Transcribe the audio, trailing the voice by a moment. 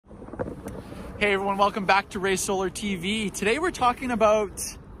Hey everyone, welcome back to Ray Solar TV. Today we're talking about,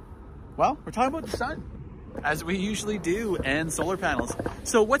 the sun, as we usually do, and solar panels.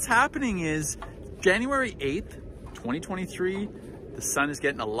 So what's happening is January 8th, 2023, the sun is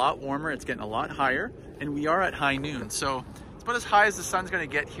getting a lot warmer, it's getting a lot higher, and we are at high noon. So it's about as high as the sun's gonna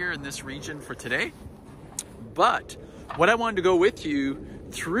get here in this region for today. But what I wanted to go with you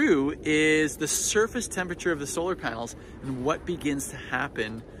through is the surface temperature of the solar panels and what begins to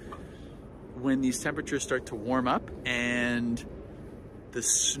happen when these temperatures start to warm up and the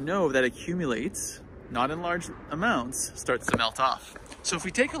snow that accumulates, not in large amounts, starts to melt off. So if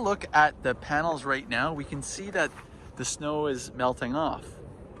we take a look at the panels right now, we can see that the snow is melting off.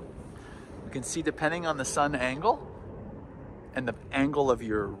 We can see, depending on the sun angle and the angle of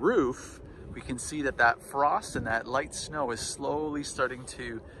your roof, we can see that that frost and that light snow is slowly starting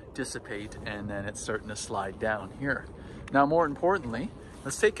to dissipate, and then it's starting to slide down here. Now, more importantly,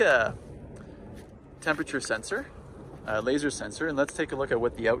 let's take a temperature sensor, a laser sensor, and let's take a look at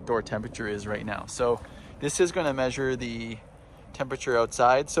what the outdoor temperature is right now. So this is going to measure the temperature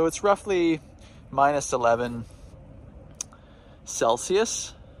outside. So it's roughly minus 11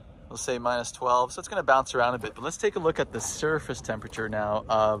 Celsius. We'll say minus 12. So it's going to bounce around a bit, but let's take a look at the surface temperature now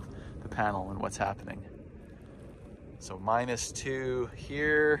of the panel and what's happening. So minus 2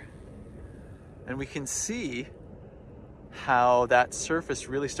 here, and we can see how that surface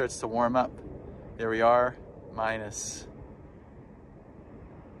really starts to warm up. There we are, minus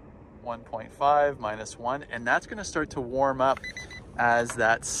 1.5, minus 1, and that's going to start to warm up as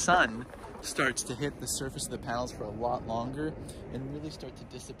that sun starts to hit the surface of the panels for a lot longer and really start to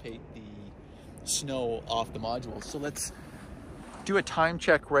dissipate the snow off the modules. So let's do a time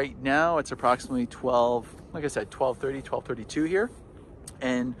check right now. It's approximately 12:30, 12:32 here.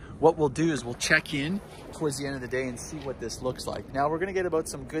 And what we'll do is we'll check in towards the end of the day and see what this looks like. Now we're gonna get about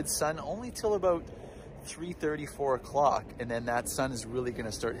some good sun only till about 3:30, 4 o'clock. And then that sun is really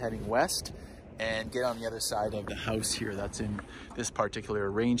gonna start heading west and get on the other side of the house here that's in this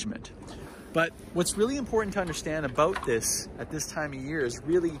particular arrangement. But what's really important to understand about this at this time of year is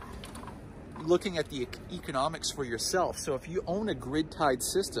really looking at the economics for yourself. So if you own a grid-tied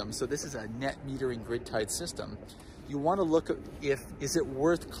system, so this is a net metering grid-tied system, you want to look at is it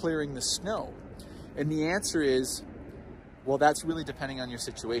worth clearing the snow? And the answer is, well, that's really depending on your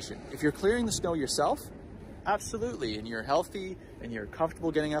situation. If you're clearing the snow yourself, absolutely, and you're healthy and you're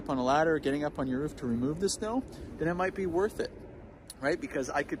comfortable getting up on a ladder, getting up on your roof to remove the snow, then it might be worth it, right? Because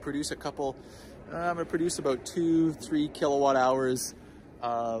I could produce I'm gonna produce about 2-3 kilowatt hours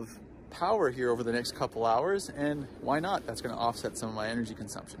of power here over the next couple hours, and why not? That's going to offset some of my energy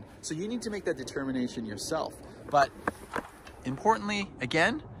consumption. So you need to make that determination yourself. But importantly,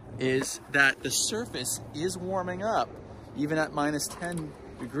 again, is that the surface is warming up even at minus 10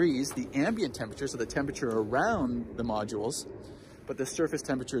 degrees, the ambient temperature, so the temperature around the modules, but the surface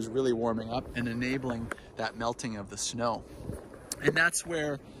temperature is really warming up and enabling that melting of the snow. And that's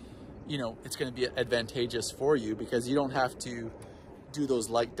where, you know, it's going to be advantageous for you, because you don't have to do those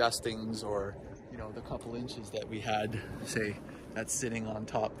light dustings or, you know, the couple inches that we had, say, that's sitting on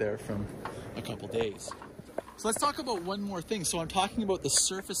top there from a couple days. So let's talk about one more thing. So I'm talking about the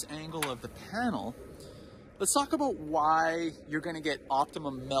surface angle of the panel. Let's talk about why you're going to get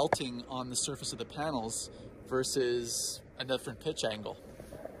optimum melting on the surface of the panels versus a different pitch angle.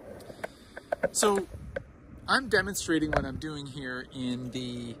 So I'm demonstrating what I'm doing here in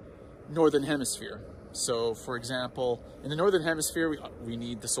the Northern Hemisphere. So for example, in the Northern Hemisphere, we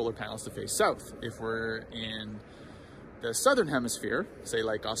need the solar panels to face south. If we're in the Southern Hemisphere, say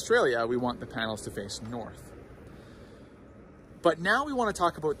like Australia, we want the panels to face north. But now we want to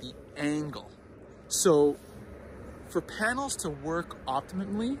talk about the angle. So for panels to work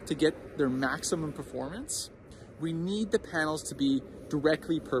optimally, to get their maximum performance, we need the panels to be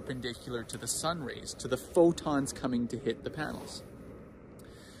directly perpendicular to the sun rays, to the photons coming to hit the panels.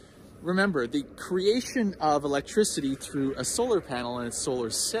 Remember, the creation of electricity through a solar panel and its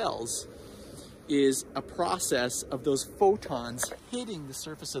solar cells is a process of those photons hitting the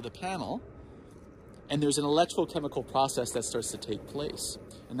surface of the panel, and there's an electrochemical process that starts to take place,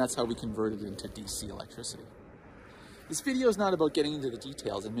 and that's how we convert it into DC electricity. This video is not about getting into the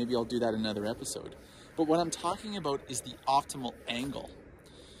details, and maybe I'll do that in another episode, but what I'm talking about is the optimal angle.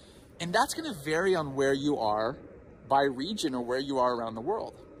 And that's going to vary on where you are by region or where you are around the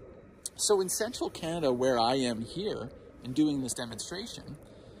world. So in central Canada, where I am here and doing this demonstration,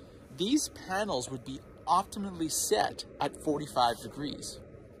 these panels would be optimally set at 45 degrees.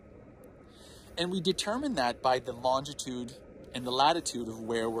 And we determine that by the longitude and the latitude of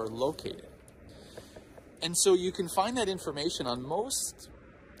where we're located. And so you can find that information on most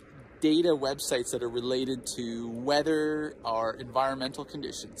data websites that are related to weather or environmental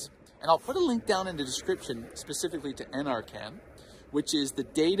conditions. And I'll put a link down in the description specifically to NRCan, which is the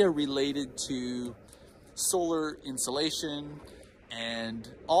data related to solar insolation and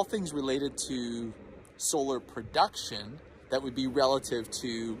all things related to solar production that would be relative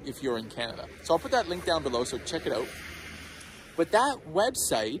to if you're in Canada. So I'll put that link down below, so check it out. But that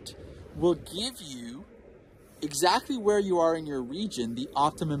website will give you exactly where you are in your region, the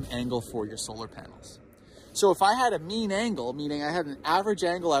optimum angle for your solar panels. So if I had a mean angle, meaning I had an average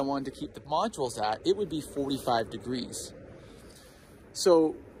angle I wanted to keep the modules at, it would be 45 degrees.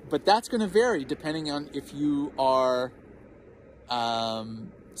 So, but that's going to vary depending on if you are,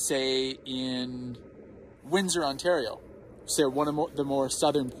 say, in Windsor, Ontario, say one of the more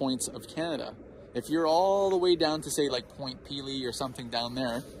southern points of Canada. If you're all the way down to, say, like Point Pelee or something down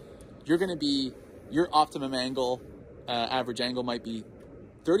there, you're going to be, your optimum angle, average angle might be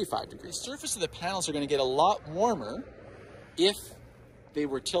 35 degrees. The surface of the panels are going to get a lot warmer if they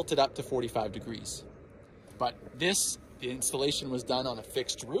were tilted up to 45 degrees. But the installation was done on a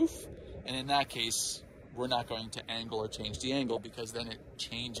fixed roof, and in that case, we're not going to angle or change the angle, because then it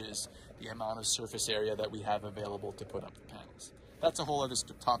changes the amount of surface area that we have available to put up the panels. That's a whole other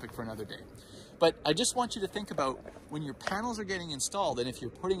topic for another day. But I just want you to think about when your panels are getting installed, and if you're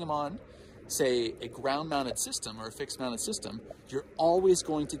putting them on, say, a ground-mounted system or a fixed-mounted system, you're always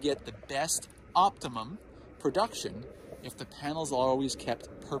going to get the best optimum production if the panels are always kept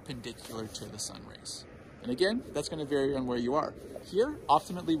perpendicular to the sun rays. And again, that's going to vary on where you are. Here,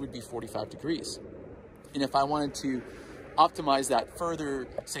 optimally would be 45 degrees. And if I wanted to optimize that further,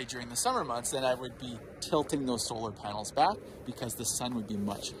 say during the summer months, then I would be tilting those solar panels back because the sun would be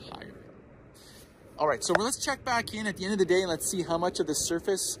much higher. All right, so let's check back in at the end of the day and let's see how much of the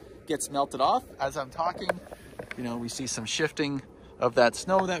surface gets melted off. As I'm talking, you know, we see some shifting of that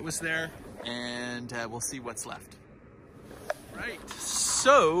snow that was there, and we'll see what's left. Right,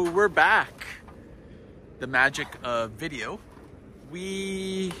 so we're back. The magic of video.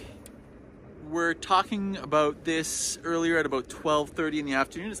 We were talking about this earlier at about 12:30 in the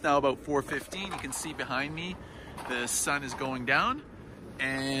afternoon. It's now about 4:15. You can see behind me the sun is going down,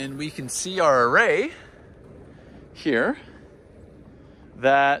 and we can see our array here.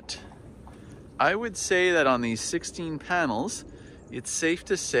 That I would say that on these 16 panels, it's safe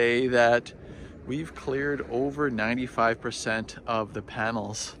to say that we've cleared over 95% of the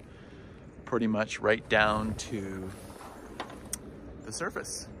panels, pretty much right down to the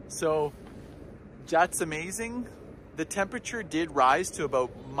surface. So that's amazing. The temperature did rise to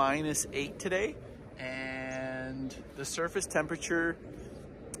about -8 today, and the surface temperature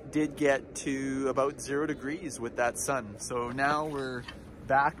did get to about 0 degrees with that sun. So now we're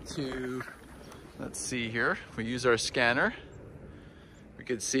back to, let's see here, if we use our scanner, we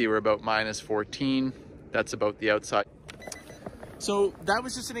could see we're about -14. That's about the outside. So that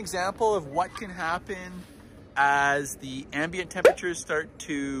was just an example of what can happen as the ambient temperatures start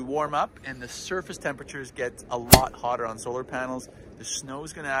to warm up and the surface temperatures get a lot hotter on solar panels. The snow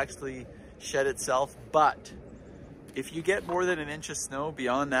is going to actually shed itself, but if you get more than an inch of snow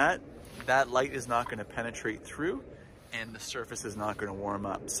beyond that, that light is not going to penetrate through and the surface is not going to warm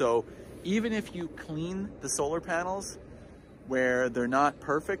up. So even if you clean the solar panels where they're not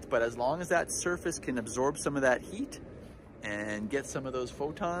perfect, but as long as that surface can absorb some of that heat and get some of those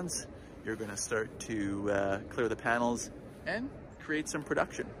photons, you're going to start to clear the panels and create some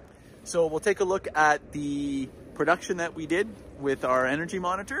production. So we'll take a look at the production that we did with our energy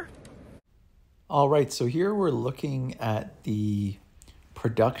monitor. All right, so here we're looking at the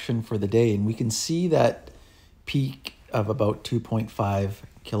production for the day, and we can see that peak of about 2.5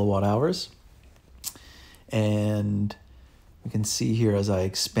 kilowatt hours. And we can see here as I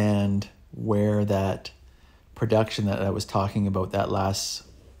expand where that production that I was talking about, that last,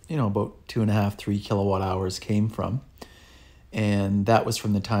 about 2.5, 3 kilowatt hours came from. And that was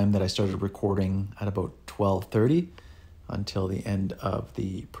from the time that I started recording at about 12:30 until the end of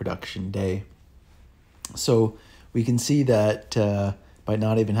the production day. So we can see that by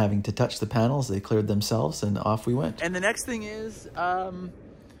not even having to touch the panels, they cleared themselves and off we went. And the next thing is,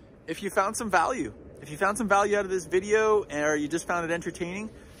 if you found some value, out of this video or you just found it entertaining,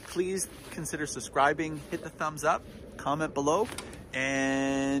 please consider subscribing, hit the thumbs up, comment below,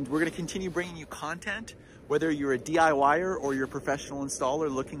 and we're going to continue bringing you content, whether you're a DIYer or you're a professional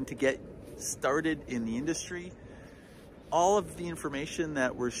installer looking to get started in the industry. All of the information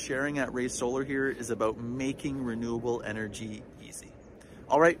that we're sharing at Ray Solar here is about making renewable energy easy.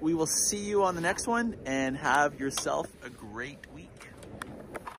 All right, we will see you on the next one, and have yourself a great week.